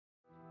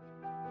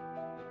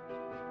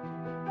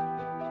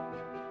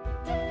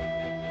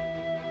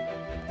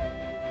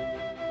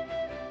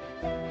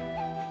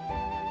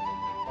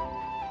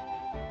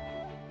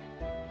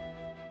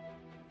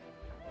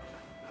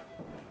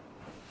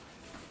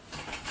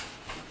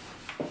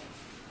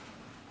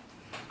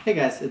Hey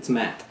guys, it's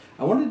Matt.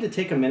 I wanted to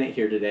take a minute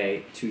here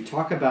today to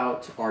talk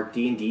about our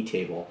D&D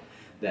table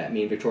that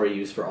me and Victoria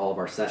use for all of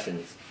our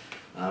sessions.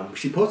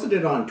 She posted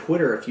it on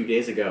Twitter a few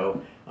days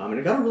ago, and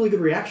it got a really good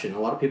reaction. A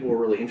lot of people were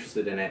really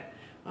interested in it.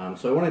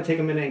 So I want to take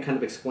a minute and kind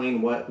of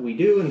explain what we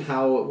do and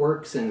how it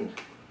works and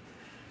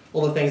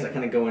all the things that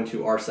kind of go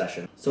into our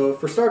session. So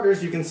for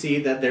starters, you can see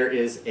that there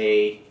is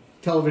a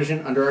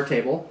television under our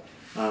table.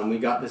 We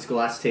got this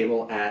glass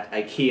table at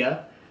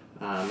IKEA.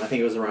 I think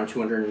it was around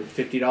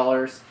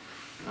 $250.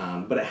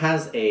 But it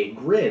has a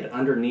grid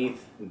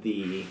underneath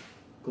the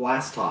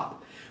glass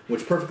top,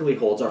 which perfectly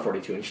holds our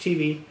 42-inch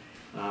TV,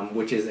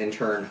 which is in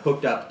turn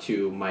hooked up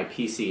to my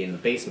PC in the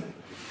basement.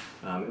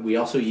 We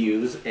also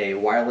use a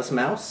wireless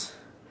mouse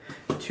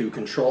to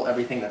control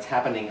everything that's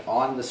happening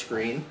on the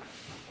screen,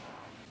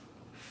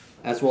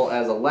 as well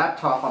as a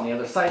laptop on the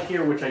other side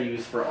here, which I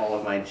use for all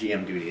of my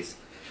GM duties.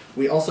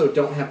 We also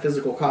don't have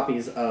physical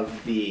copies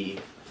of the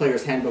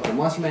Player's Handbook and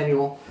Monster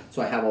Manual,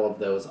 so I have all of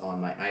those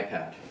on my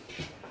iPad.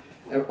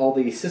 All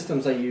the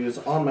systems I use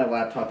on my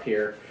laptop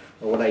here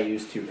are what I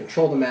use to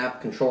control the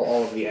map, control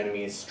all of the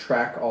enemies,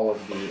 track all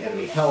of the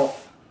enemy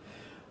health,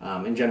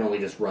 and generally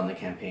just run the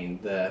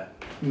campaign. The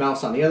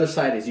mouse on the other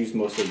side is used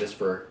mostly just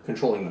for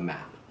controlling the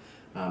map.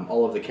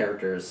 All of the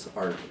characters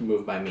are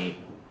moved by me.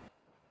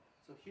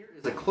 So here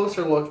is a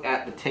closer look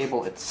at the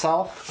table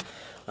itself.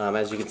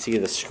 As you can see,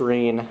 the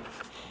screen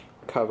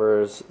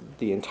covers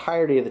the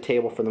entirety of the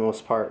table for the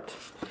most part.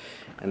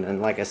 And then,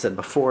 like I said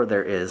before,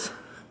 there is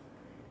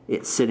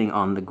it's sitting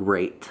on the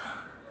grate.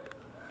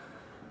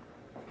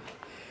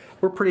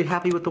 We're pretty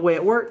happy with the way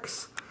it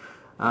works,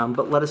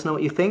 but let us know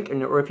what you think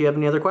or if you have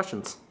any other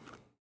questions.